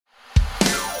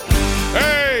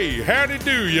howdy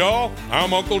do, y'all.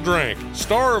 I'm Uncle Drank,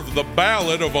 star of The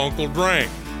Ballad of Uncle Drank.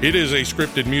 It is a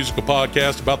scripted musical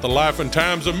podcast about the life and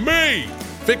times of me,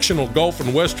 fictional golf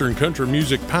and western country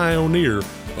music pioneer,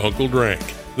 Uncle Drank.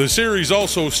 The series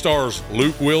also stars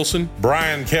Luke Wilson,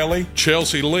 Brian Kelly,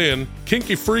 Chelsea Lynn,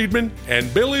 Kinky Friedman,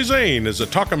 and Billy Zane as a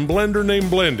talking blender named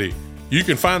Blendy. You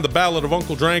can find The Ballad of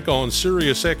Uncle Drank on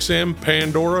SiriusXM,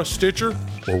 Pandora, Stitcher,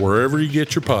 or wherever you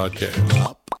get your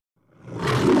podcasts.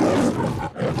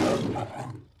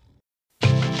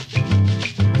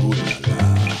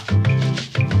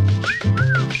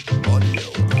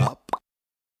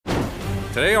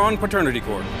 Today on Paternity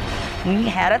Court. We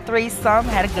had a threesome,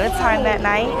 had a good time that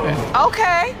night.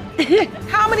 Okay.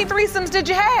 How many threesomes did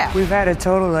you have? We've had a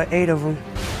total of 8 of them.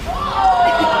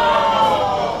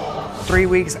 3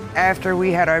 weeks after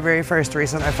we had our very first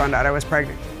threesome, I found out I was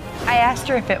pregnant. I asked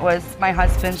her if it was my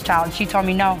husband's child, and she told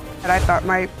me no. And I thought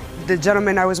the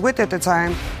gentleman I was with at the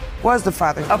time was the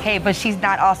father. Okay, but she's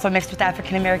not also mixed with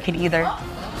African American either.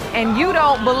 And you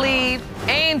don't believe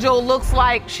Angel looks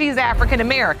like she's African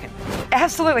American?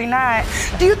 Absolutely not.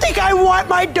 Do you think I want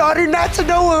my daughter not to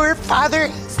know who her father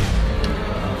is?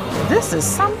 This is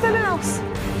something else.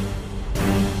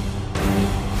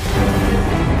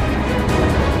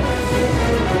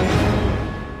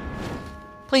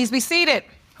 Please be seated.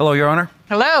 Hello, Your Honor.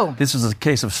 Hello. This is a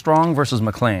case of Strong versus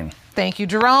McLean. Thank you,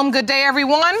 Jerome. Good day,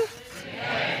 everyone.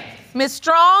 Ms.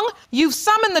 Strong, you've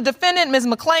summoned the defendant, Ms.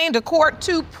 McLean, to court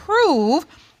to prove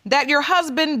that your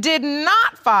husband did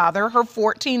not father her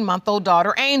 14-month-old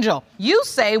daughter, Angel. You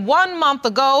say 1 month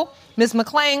ago, Ms.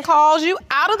 McLean calls you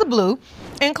out of the blue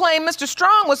and claimed Mr.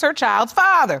 Strong was her child's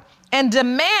father and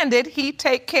demanded he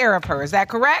take care of her. Is that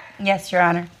correct? Yes, Your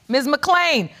Honor. Ms.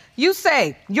 McLean, you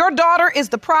say your daughter is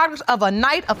the product of a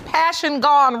night of passion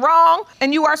gone wrong,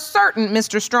 and you are certain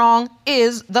Mr. Strong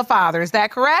is the father. Is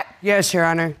that correct? Yes, Your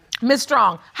Honor. Ms.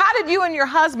 Strong, how did you and your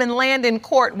husband land in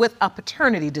court with a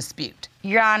paternity dispute?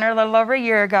 Your Honor, a little over a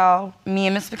year ago, me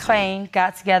and Miss McLean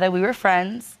got together. We were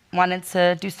friends, wanted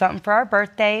to do something for our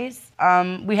birthdays.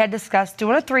 We had discussed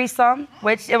doing a threesome,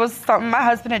 which it was something my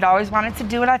husband had always wanted to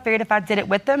do, and I figured if I did it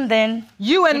with him, then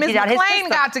you and Ms. McLean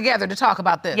got together to talk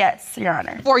about this? Yes, Your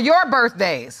Honor. For your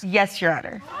birthdays? Yes, Your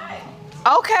Honor.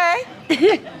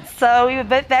 Okay. So we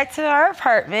went back to our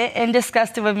apartment and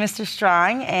discussed it with Mr.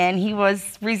 Strong, and he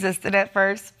was resistant at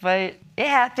first, but it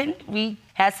happened. We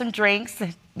had some drinks,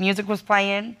 the music was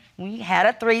playing. We had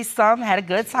a threesome, had a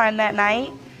good time that night.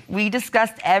 We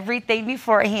discussed everything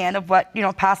beforehand of what,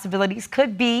 possibilities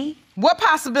could be. What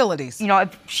possibilities?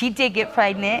 If she did get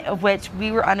pregnant, of which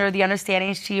we were under the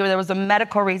understanding there was a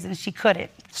medical reason she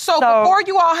couldn't. So before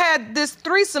you all had this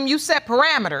threesome, you set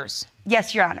parameters?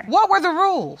 Yes, Your Honor. What were the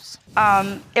rules?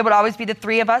 It would always be the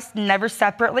three of us, never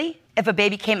separately. If a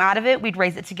baby came out of it, we'd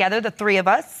raise it together, the three of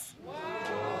us.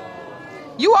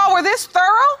 You all were this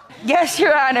thorough? Yes,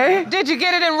 Your Honor. Did you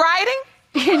get it in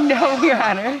writing? No, Your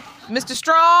Honor. Mr.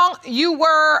 Strong, you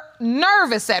were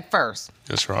nervous at first.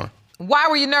 Yes, Your Honor. Why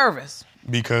were you nervous?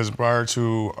 Because prior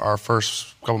to our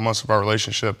first couple months of our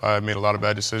relationship, I made a lot of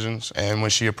bad decisions. And when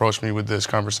she approached me with this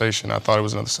conversation, I thought it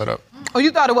was another setup. Oh,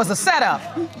 you thought it was a setup?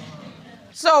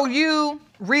 So you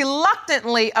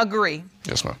reluctantly agree.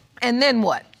 Yes, ma'am. And then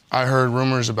what? I heard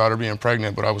rumors about her being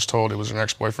pregnant, but I was told it was an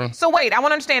ex-boyfriend. So wait, I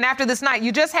want to understand, after this night,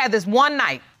 you just had this one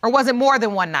night, or was it more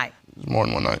than one night? It was more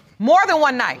than one night. More than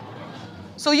one night.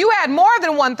 So you had more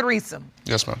than one threesome?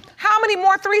 Yes, ma'am. How many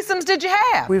more threesomes did you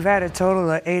have? We've had a total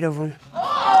of 8 of them.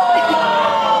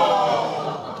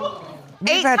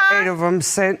 We've had 8 of them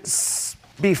since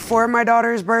before my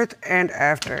daughter's birth and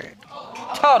after it.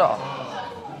 Total?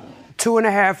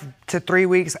 2.5 to 3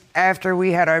 weeks after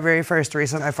we had our very first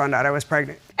threesome, I found out I was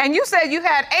pregnant. And you said you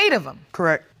had 8 of them?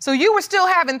 Correct. So you were still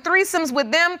having threesomes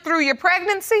with them through your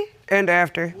pregnancy? And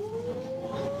after.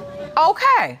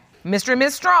 Okay. Mr. and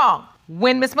Ms. Strong,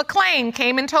 when Ms. McLean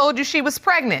came and told you she was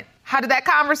pregnant, how did that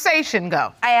conversation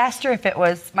go? I asked her if it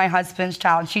was my husband's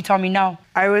child, and she told me no.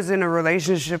 I was in a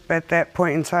relationship at that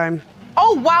point in time.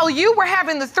 Oh, while you were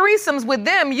having the threesomes with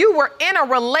them, you were in a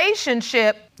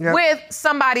relationship with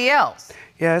somebody else?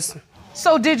 Yes.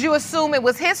 So did you assume it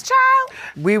was his child?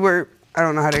 We were, I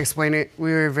don't know how to explain it,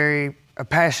 we were a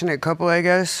passionate couple, I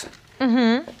guess.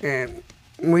 Mm-hmm. And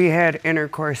we had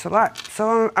intercourse a lot.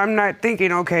 So I'm not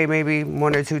thinking, okay, maybe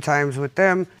 1 or 2 times with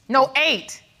them. No,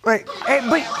 8. Right.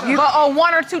 But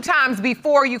 1 or 2 times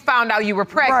before you found out you were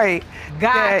pregnant. Right.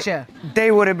 Gotcha.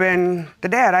 They would have been the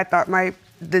dad. I thought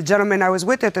the gentleman I was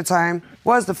with at the time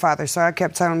was the father, so I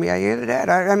kept telling me, you're the dad.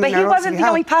 But he wasn't the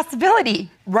only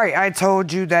possibility. Right, I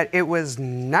told you that it was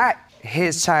not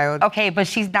his child. Okay, but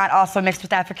she's not also mixed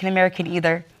with African American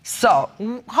either. So,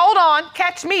 Hold on,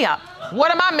 catch me up.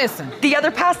 What am I missing? the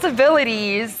other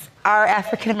possibilities are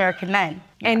African American men.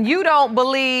 And you don't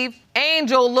believe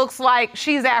Angel looks like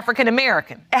she's African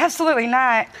American? Absolutely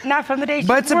not. Not from the day she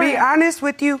But was to be born. honest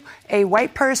with you, a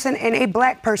white person and a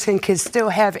black person can still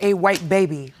have a white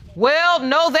baby. Well,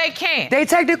 no, they can't. They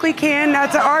technically can,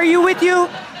 not to argue with you.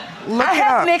 Look I it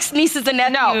have up. mixed nieces and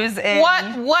nephews. No,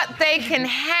 and what they can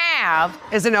have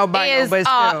It's an albino, is, but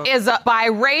still. is a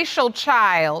biracial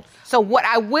child. So what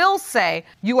I will say,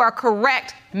 you are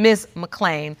correct, Ms.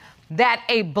 McClain, that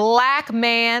a black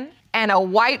man and a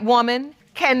white woman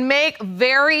can make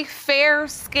very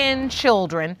fair-skinned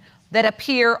children that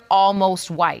appear almost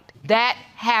white. That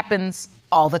happens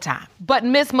all the time. But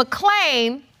Ms.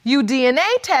 McClain, you DNA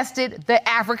tested the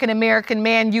African-American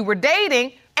man you were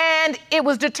dating, and it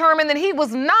was determined that he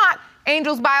was not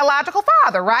Angel's biological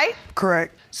father, right?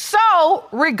 Correct. So,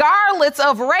 regardless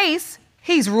of race,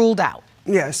 he's ruled out.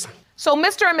 Yes. So,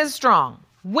 Mr. and Ms. Strong,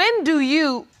 when do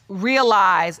you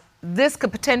realize this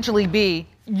could potentially be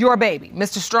your baby,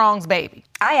 Mr. Strong's baby?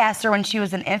 I asked her when she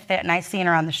was an infant and I seen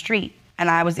her on the street and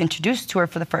I was introduced to her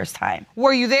for the first time.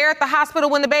 Were you there at the hospital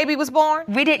when the baby was born?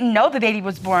 We didn't know the baby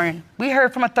was born. We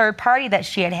heard from a third party that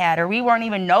she had her. We weren't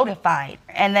even notified.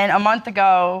 And then a month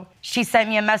ago, she sent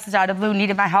me a message out of blue,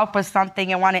 needed my help with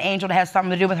something and wanted Angel to have something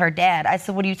to do with her dad. I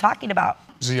said, what are you talking about?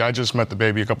 See, I just met the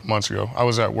baby a couple months ago. I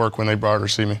was at work when they brought her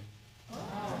to see me.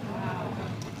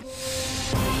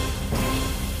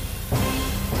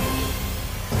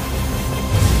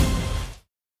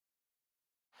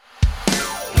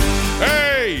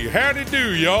 Hey, howdy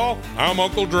do, y'all. I'm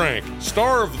Uncle Drank,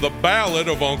 star of The Ballad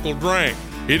of Uncle Drank.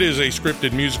 It is a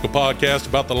scripted musical podcast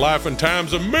about the life and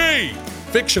times of me,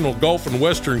 fictional Gulf and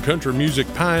Western country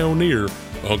music pioneer,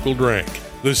 Uncle Drank.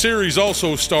 The series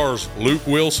also stars Luke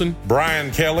Wilson,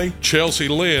 Brian Kelly, Chelsea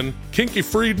Lynn, Kinky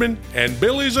Friedman, and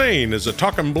Billy Zane as a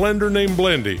talking blender named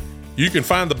Blendy. You can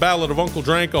find The Ballad of Uncle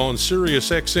Drank on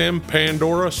SiriusXM,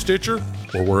 Pandora, Stitcher,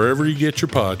 or wherever you get your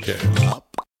podcasts.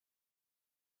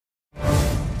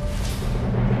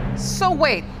 So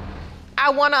wait,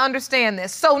 I want to understand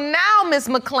this. So now, Ms.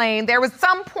 McClain, there was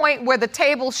some point where the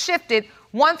table shifted.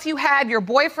 Once you had your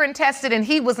boyfriend tested and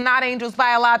he was not Angel's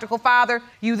biological father,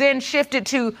 you then shifted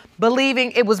to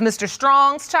believing it was Mr.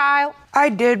 Strong's child? I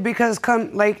did because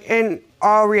in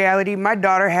all reality, my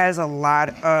daughter has a lot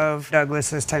of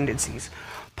Douglas's tendencies.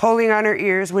 Pulling on her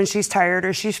ears when she's tired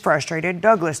or she's frustrated,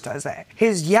 Douglas does that.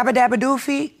 His yabba dabba doo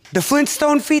feet, the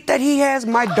Flintstone feet that he has,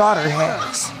 my daughter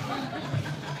has.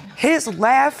 His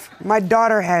laugh, my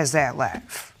daughter has that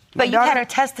laugh. But you had her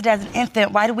tested as an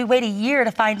infant. Why did we wait a year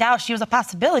to find out she was a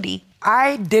possibility?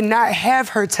 I did not have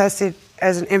her tested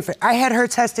as an infant. I had her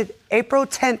tested April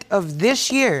 10th of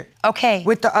this year. Okay.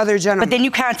 With the other gentleman. But then you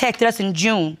contacted us in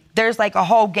June. There's like a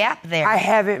whole gap there. I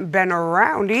haven't been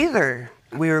around either.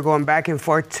 We were going back and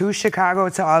forth to Chicago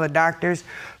to all the doctors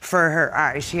for her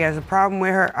eye. She has a problem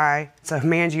with her eye. It's a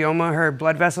hemangioma. Her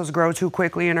blood vessels grow too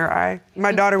quickly in her eye.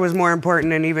 My daughter was more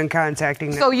important than even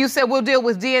contacting them. So you said we'll deal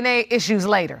with DNA issues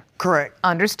later. Correct.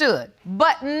 Understood.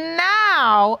 But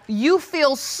now you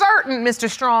feel certain Mr.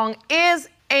 Strong is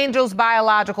Angel's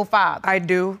biological father. I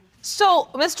do. So,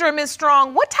 Mr. and Ms.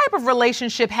 Strong, what type of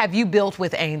relationship have you built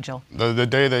with Angel? The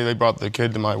day they brought the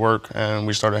kid to my work and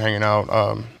we started hanging out,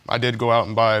 I did go out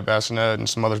and buy a bassinet and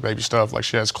some other baby stuff. Like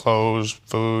she has clothes,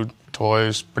 food,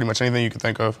 toys, pretty much anything you could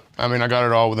think of. I mean, I got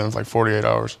it all within like 48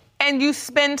 hours. And you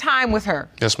spend time with her?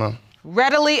 Yes, ma'am.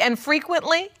 Readily and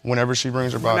frequently? Whenever she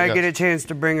brings her by, When I yes. get a chance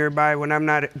to bring her by when I'm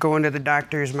not going to the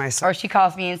doctors myself. Or she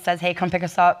calls me and says, hey, come pick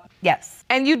us up. Yes.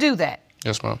 And you do that?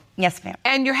 Yes, ma'am. Yes, ma'am.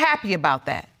 And you're happy about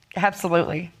that?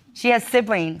 Absolutely. She has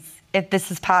siblings, if this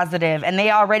is positive, and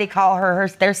they already call her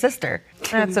their sister.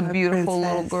 That's a beautiful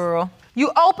princess. little girl.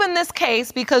 You opened this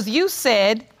case because you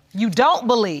said you don't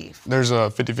believe. There's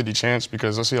a 50-50 chance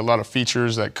because I see a lot of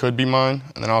features that could be mine,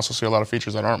 and then I also see a lot of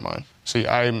features that aren't mine. See,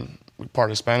 I'm part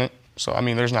Hispanic, so I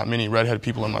mean, there's not many redhead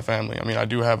people in my family. I mean, I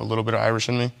do have a little bit of Irish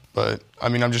in me, but I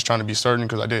mean, I'm just trying to be certain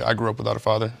because I grew up without a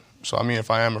father. So I mean,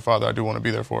 if I am a father, I do want to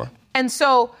be there for her. And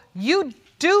so you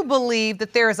do believe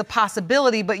that there is a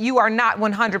possibility, but you are not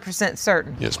 100%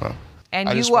 certain. Yes, ma'am. And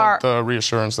I you just are, want the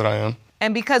reassurance that I am.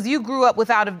 and because you grew up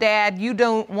without a dad, you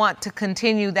don't want to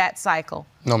continue that cycle.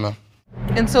 No, ma'am.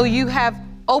 And so you have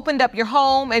opened up your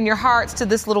home and your hearts to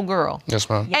this little girl. Yes,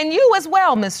 ma'am. And you as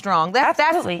well, Ms. Strong.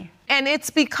 Absolutely. And it's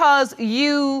because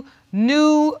you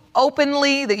knew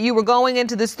openly that you were going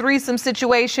into this threesome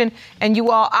situation and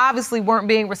you all obviously weren't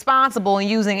being responsible and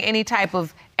using any type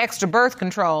of extra birth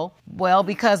control. Well,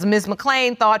 because Ms.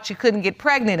 McClain thought she couldn't get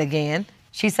pregnant again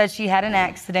She said she had an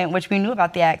accident, which we knew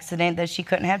about the accident, that she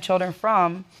couldn't have children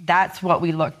from. That's what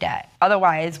we looked at.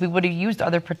 Otherwise, we would have used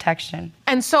other protection.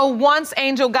 And so once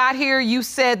Angel got here, you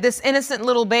said this innocent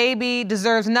little baby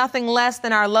deserves nothing less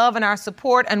than our love and our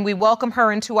support, and we welcome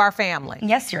her into our family.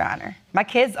 Yes, Your Honor. My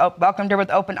kids welcomed her with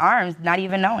open arms, not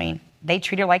even knowing. They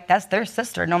treat her like that's their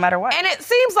sister, no matter what. And it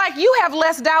seems like you have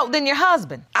less doubt than your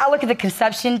husband. I look at the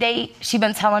conception date. She's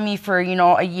been telling me for,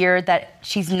 a year that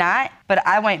she's not. But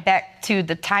I went back to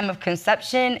the time of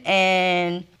conception,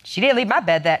 and she didn't leave my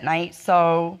bed that night,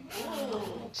 so.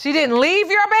 She didn't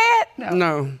leave your bed?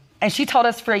 No. And she told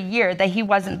us for a year that he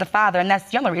wasn't the father, and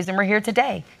that's the only reason we're here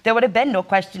today. There would have been no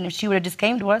question if she would have just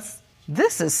came to us.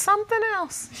 This is something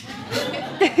else.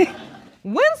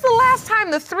 When's the last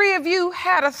time the three of you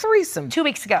had a threesome? 2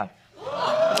 weeks ago.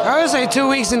 I would say 2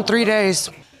 weeks and 3 days.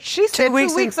 She said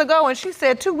 2 weeks ago, and she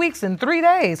said 2 weeks and 3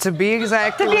 days. To be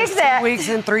exact. 2 weeks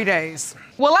and 3 days.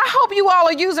 Well, I hope you all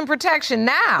are using protection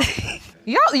now.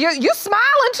 You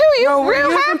smiling too. You're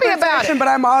real happy about it. But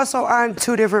I'm also on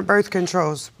 2 different birth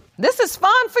controls. This is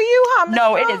fun for you, huh, Ms.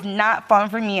 No, Strong? it is not fun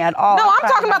for me at all. No, I'm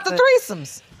talking about the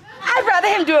threesomes. I'd rather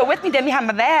him do it with me than behind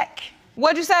my back.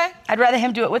 What'd you say? I'd rather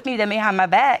him do it with me than behind my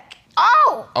back.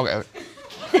 Oh! Okay.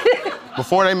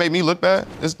 Before they made me look bad,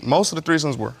 most of the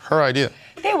threesomes were her idea.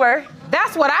 They were.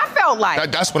 That's what I felt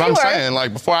like. That's what I'm saying.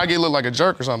 Like, before I get look like a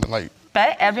jerk or something, like.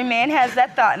 But every man has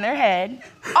that thought in their head.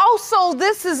 Oh, so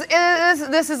this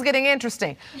is getting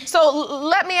interesting. So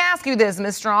let me ask you this,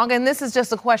 Ms. Strong, and this is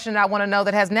just a question I want to know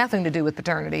that has nothing to do with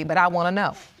paternity, but I want to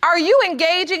know. Are you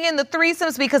engaging in the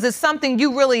threesomes because it's something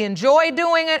you really enjoy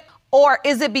doing it, or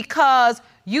is it because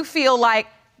you feel like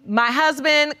my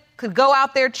husband could go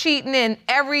out there cheating and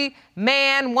every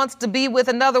man wants to be with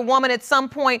another woman at some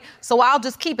point, so I'll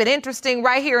just keep it interesting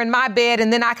right here in my bed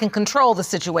and then I can control the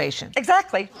situation?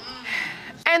 Exactly.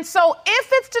 And so if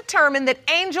it's determined that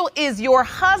Angel is your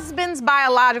husband's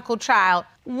biological child,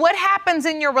 what happens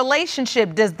in your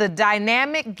relationship? Does the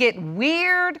dynamic get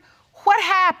weird? What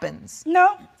happens?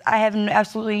 No, I have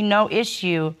absolutely no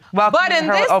issue. But in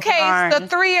this case, the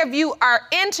three of you are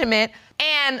intimate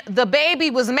and the baby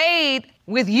was made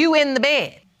with you in the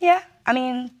bed. Yeah, I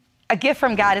mean, a gift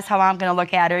from God is how I'm going to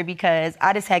look at her, because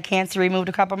I just had cancer removed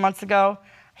a couple months ago.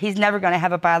 He's never going to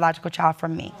have a biological child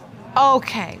from me.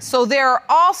 Okay, so there are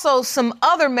also some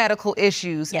other medical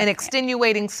issues and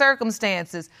extenuating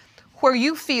circumstances where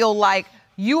you feel like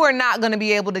you are not going to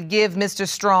be able to give Mr.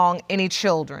 Strong any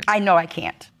children. I know I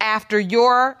can't. After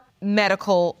your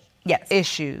medical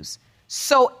issues.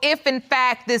 So if, in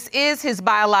fact, this is his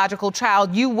biological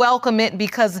child, you welcome it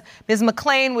because Ms.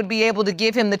 McClain would be able to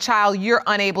give him the child you're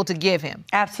unable to give him.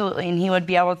 Absolutely, and he would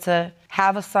be able to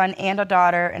have a son and a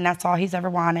daughter, and that's all he's ever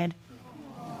wanted.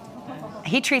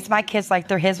 He treats my kids like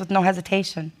they're his with no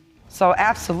hesitation. So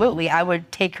absolutely, I would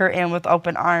take her in with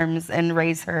open arms and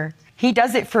raise her. He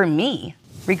does it for me,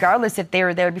 regardless if they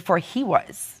were there before he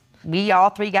was. We all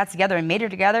three got together and made her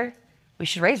together. We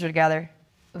should raise her together.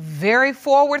 Very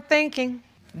forward thinking.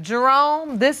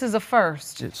 Jerome, this is a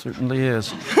first. It certainly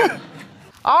is.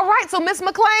 All right, so Miss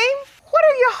McClain, what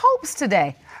are your hopes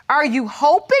today? Are you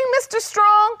hoping Mr.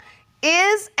 Strong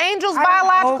is Angel's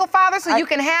biological father so you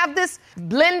can have this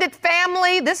blended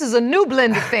family? This is a new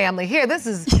blended family. Here, this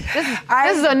is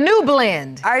a new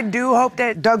blend. I do hope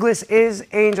that Douglas is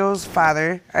Angel's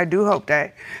father. I do hope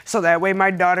that. So that way my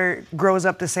daughter grows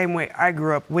up the same way I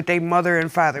grew up, with a mother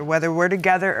and father. Whether we're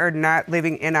together or not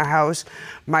living in a house,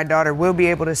 my daughter will be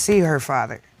able to see her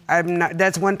father.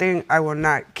 That's one thing I will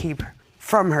not keep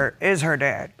from her, is her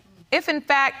dad. If in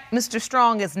fact Mr.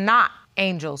 Strong is not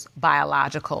Angel's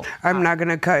biological, I'm not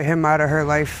gonna cut him out of her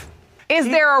life. Is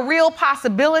there a real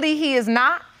possibility he is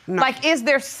not? No. Like, is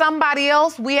there somebody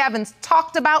else we haven't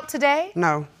talked about today?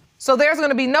 No. So there's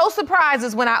gonna be no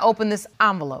surprises when I open this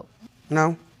envelope?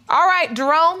 No. All right,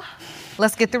 Jerome,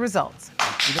 let's get the results.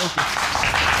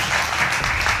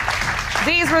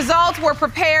 These results were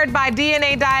prepared by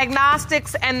DNA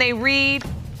Diagnostics, and they read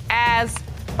as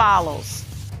follows.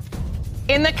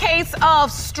 In the case of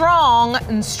Strong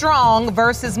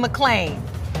versus McClain.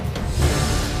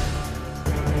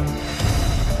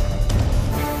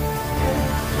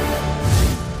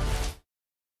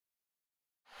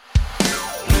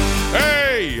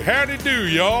 Hey, howdy do,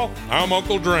 y'all. I'm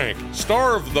Uncle Drank,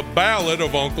 star of The Ballad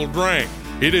of Uncle Drank.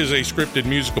 It is a scripted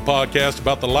musical podcast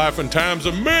about the life and times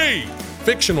of me,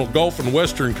 fictional Gulf and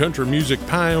Western country music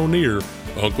pioneer,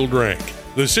 Uncle Drank.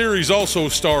 The series also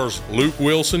stars Luke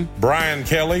Wilson, Brian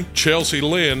Kelly, Chelsea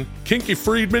Lynn, Kinky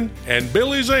Friedman, and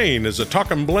Billy Zane as a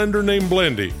talking blender named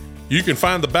Blendy. You can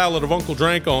find The Ballad of Uncle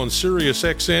Drank on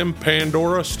SiriusXM,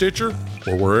 Pandora, Stitcher,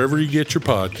 or wherever you get your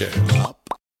podcasts.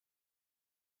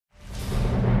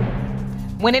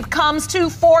 when it comes to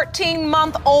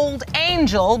 14-month-old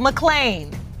Angel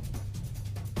McClain.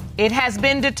 It has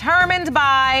been determined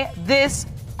by this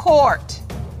court.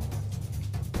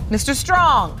 Mr.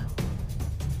 Strong,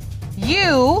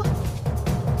 you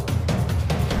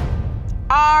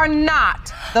are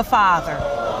not the father.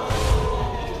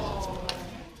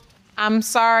 I'm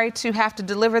sorry to have to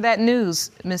deliver that news,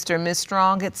 Mr. and Ms.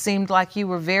 Strong. It seemed like you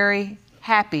were very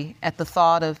happy at the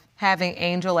thought of having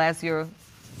Angel as your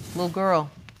little girl,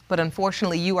 but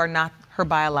unfortunately, you are not her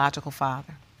biological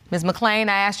father. Ms. McClain,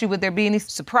 I asked you, would there be any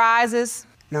surprises?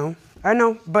 No, I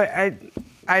know, but I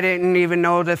didn't even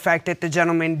know the fact that the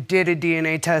gentleman did a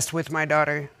DNA test with my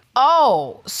daughter.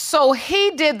 Oh, so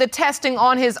he did the testing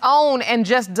on his own and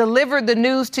just delivered the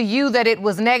news to you that it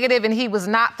was negative and he was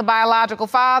not the biological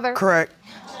father? Correct.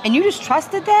 And you just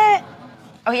trusted that?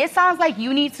 Okay, it sounds like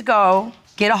you need to go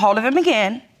get a hold of him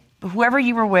again. But whoever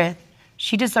you were with,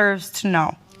 she deserves to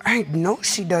know. I know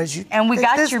she does. And we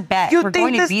got your back. We're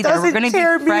going to be there. We're going to be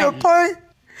tear me friends. apart?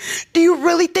 Do you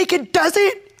really think it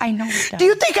doesn't? I know it does. Do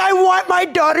you think I want my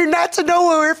daughter not to know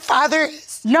who her father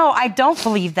is? No, I don't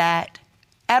believe that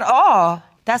at all.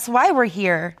 That's why we're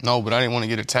here. No, but I didn't want to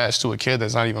get attached to a kid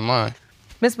that's not even mine.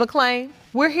 Ms. McClain,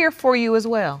 we're here for you as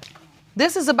well.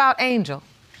 This is about Angel.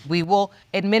 We will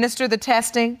administer the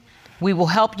testing. We will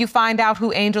help you find out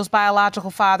who Angel's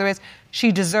biological father is.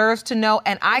 She deserves to know,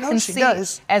 and I can see,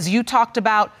 as you talked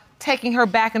about, taking her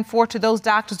back and forth to those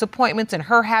doctor's appointments and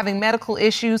her having medical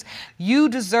issues, you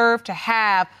deserve to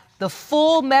have the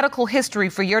full medical history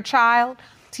for your child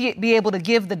to be able to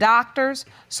give the doctors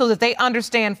so that they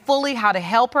understand fully how to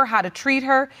help her, how to treat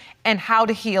her, and how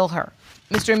to heal her.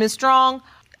 Mr. and Ms. Strong,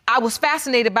 I was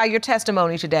fascinated by your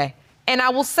testimony today. And I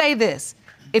will say this,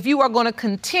 if you are going to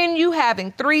continue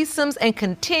having threesomes and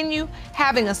continue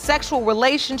having a sexual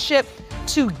relationship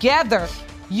together,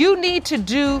 you need to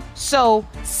do so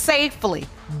safely.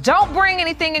 Don't bring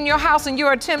anything in your house in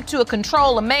your attempt to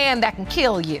control a man that can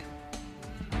kill you.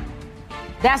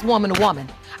 That's woman to woman.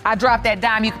 I dropped that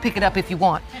dime. You can pick it up if you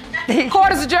want.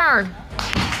 Court is adjourned.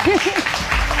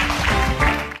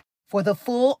 For the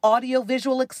full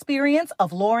audio-visual experience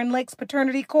of Lauren Lake's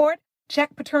Paternity Court,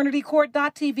 check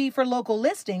paternitycourt.tv for local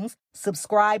listings,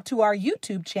 subscribe to our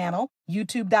YouTube channel,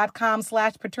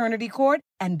 youtube.com/paternitycourt,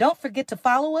 and don't forget to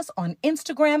follow us on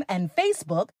Instagram and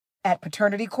Facebook at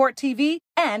Paternity Court TV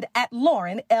and at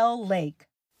Lauren L. Lake.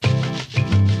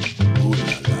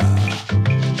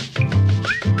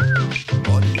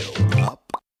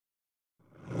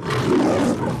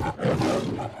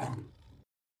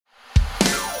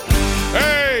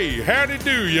 Hey, howdy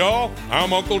do, y'all.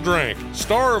 I'm Uncle Drank,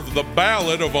 star of The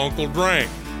Ballad of Uncle Drank.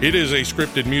 It is a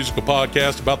scripted musical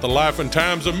podcast about the life and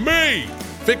times of me,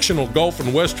 fictional Gulf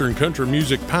and Western country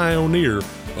music pioneer,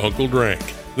 Uncle Drank.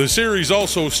 The series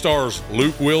also stars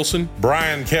Luke Wilson,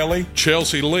 Brian Kelly,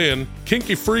 Chelsea Lynn,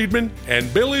 Kinky Friedman,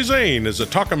 and Billy Zane as a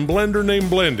talking blender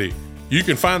named Blendy. You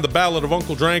can find The Ballad of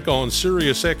Uncle Drank on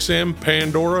SiriusXM,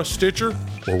 Pandora, Stitcher,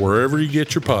 or wherever you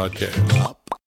get your podcasts.